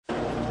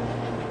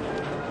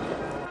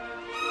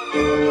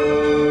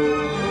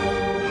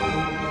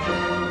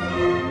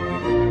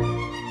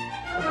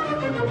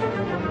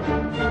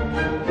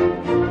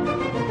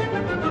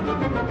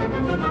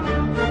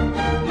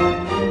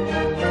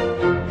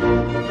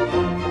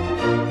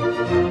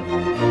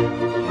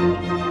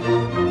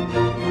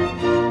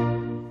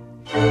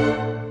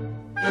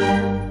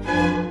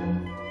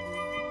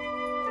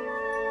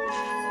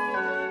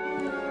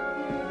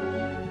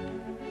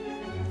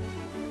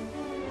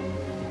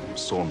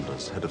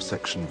Saunders, head of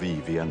Section V,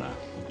 Vienna.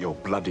 You're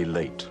bloody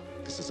late.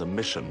 This is a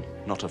mission,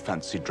 not a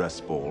fancy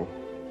dress ball.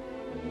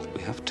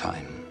 We have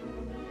time.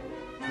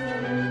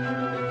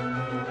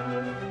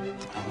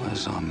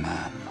 Where's our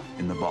man?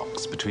 In the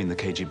box, between the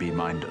KGB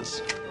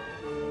minders.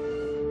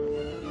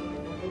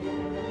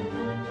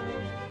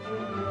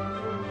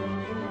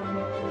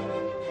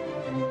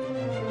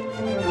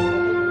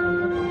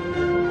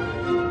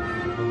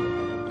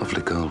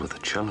 Lovely girl with a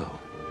cello.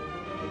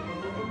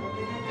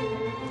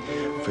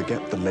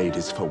 Forget the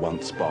ladies for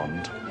once,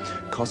 Bond.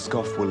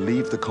 Koskov will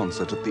leave the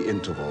concert at the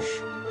interval.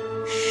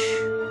 Shh.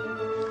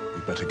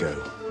 We better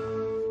go.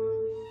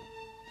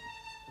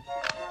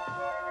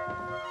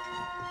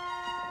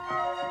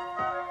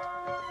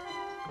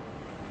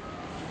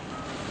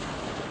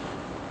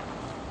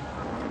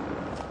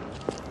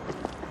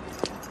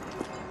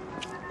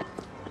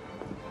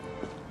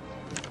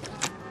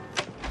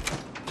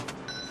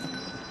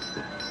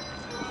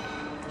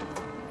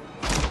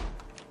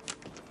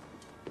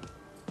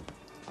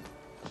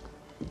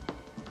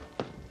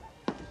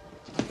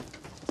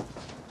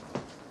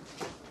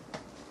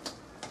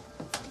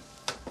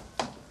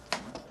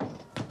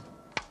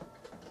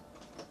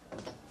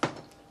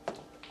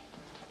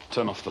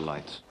 Turn off the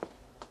lights.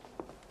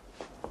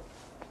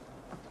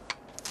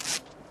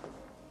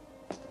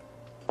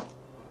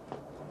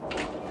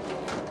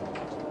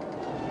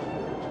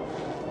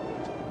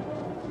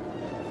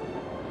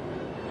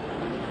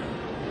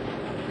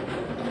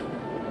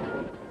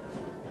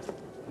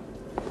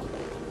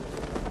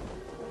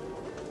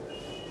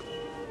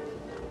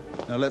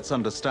 Now let's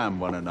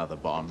understand one another,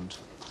 Bond.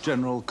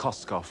 General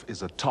Koskov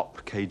is a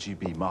top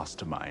KGB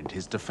mastermind.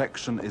 His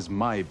defection is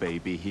my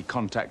baby. He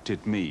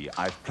contacted me.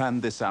 I've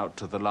planned this out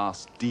to the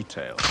last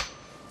detail.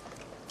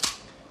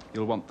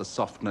 You'll want the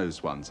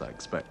soft-nosed ones, I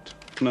expect.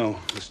 No,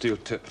 the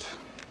steel-tipped.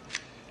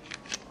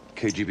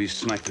 KGB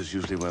snipers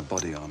usually wear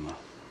body armor.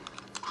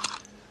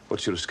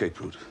 What's your escape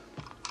route?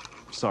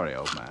 Sorry,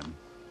 old man.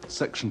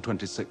 Section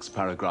 26,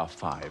 paragraph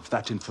 5.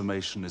 That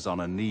information is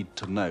on a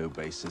need-to-know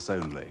basis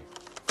only.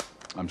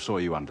 I'm sure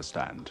you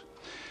understand.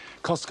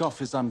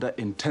 Koskov is under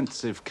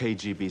intensive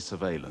KGB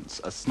surveillance.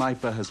 A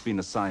sniper has been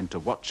assigned to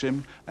watch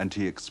him, and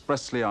he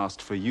expressly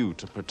asked for you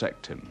to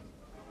protect him.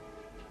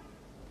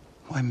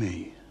 Why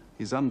me?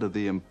 He's under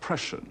the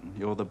impression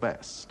you're the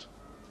best.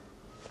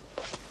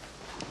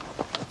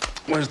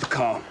 Where's the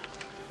car?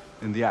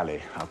 In the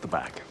alley, out the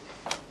back.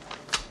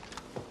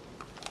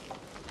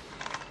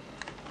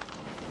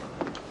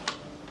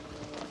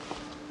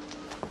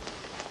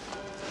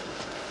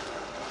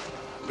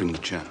 Bring the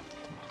chair.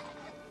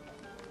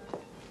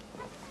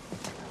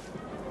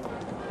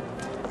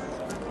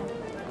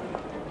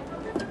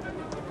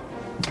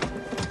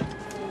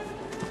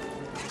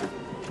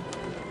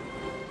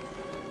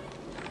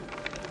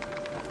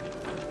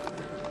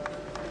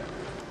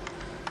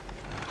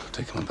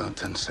 It'll take him about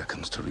 10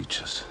 seconds to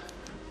reach us.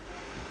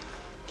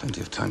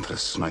 Plenty of time for a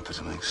sniper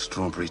to make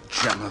strawberry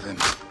jam of him.